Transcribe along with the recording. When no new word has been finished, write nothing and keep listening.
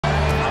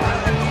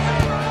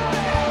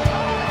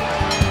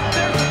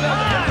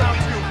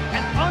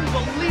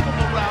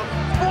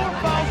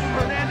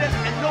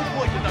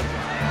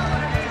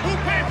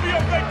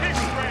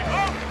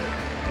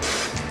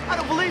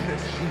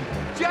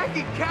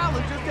Jackie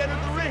Kallen just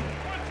entered the ring.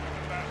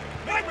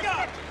 Back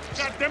up!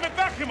 God damn it,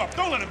 back him up!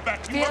 Don't let him back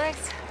you up!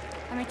 Felix,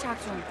 let me talk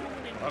to him.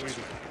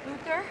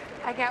 Luther,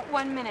 I got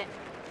 1 minute.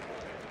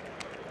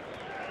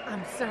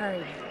 I'm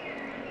sorry.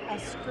 I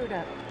screwed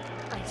up.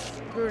 I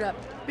screwed up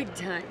big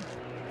time.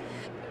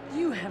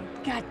 You have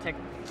got to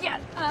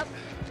get up.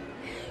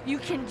 You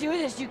can do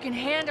this. You can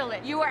handle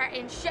it. You are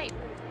in shape.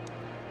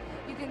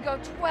 You can go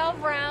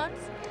 12 rounds.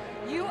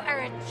 You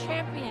are a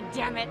champion,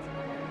 damn it.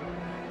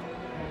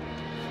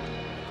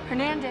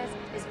 Hernández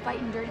is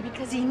fighting dirty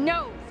because he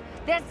knows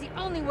that's the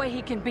only way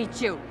he can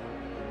beat you.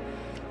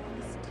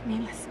 Listen to me,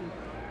 listen.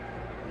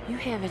 You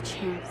have a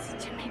chance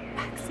to make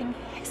boxing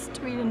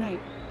history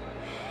tonight.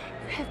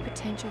 You have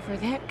potential for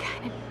that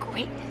kind of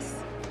greatness.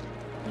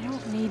 You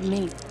don't need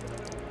me.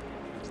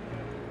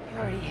 You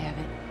already have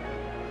it.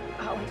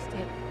 Always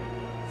did.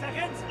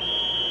 Seconds!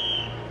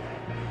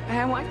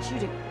 I want you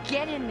to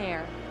get in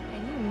there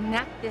and you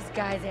knock this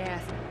guy's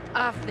ass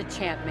off the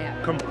champ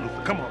map. Come on,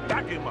 Luther, come on.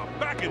 Back him up,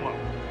 back him up.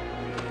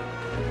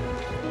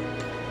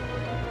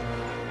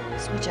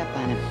 Switch up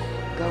on him.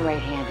 Go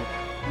right-handed.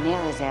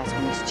 Nail his ass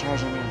when he's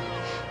charging in.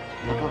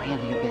 Now go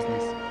handle your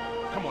business.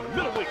 Come on, the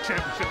middleweight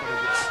championship.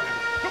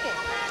 Come on.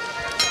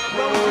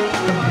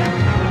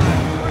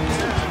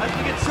 I have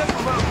to get set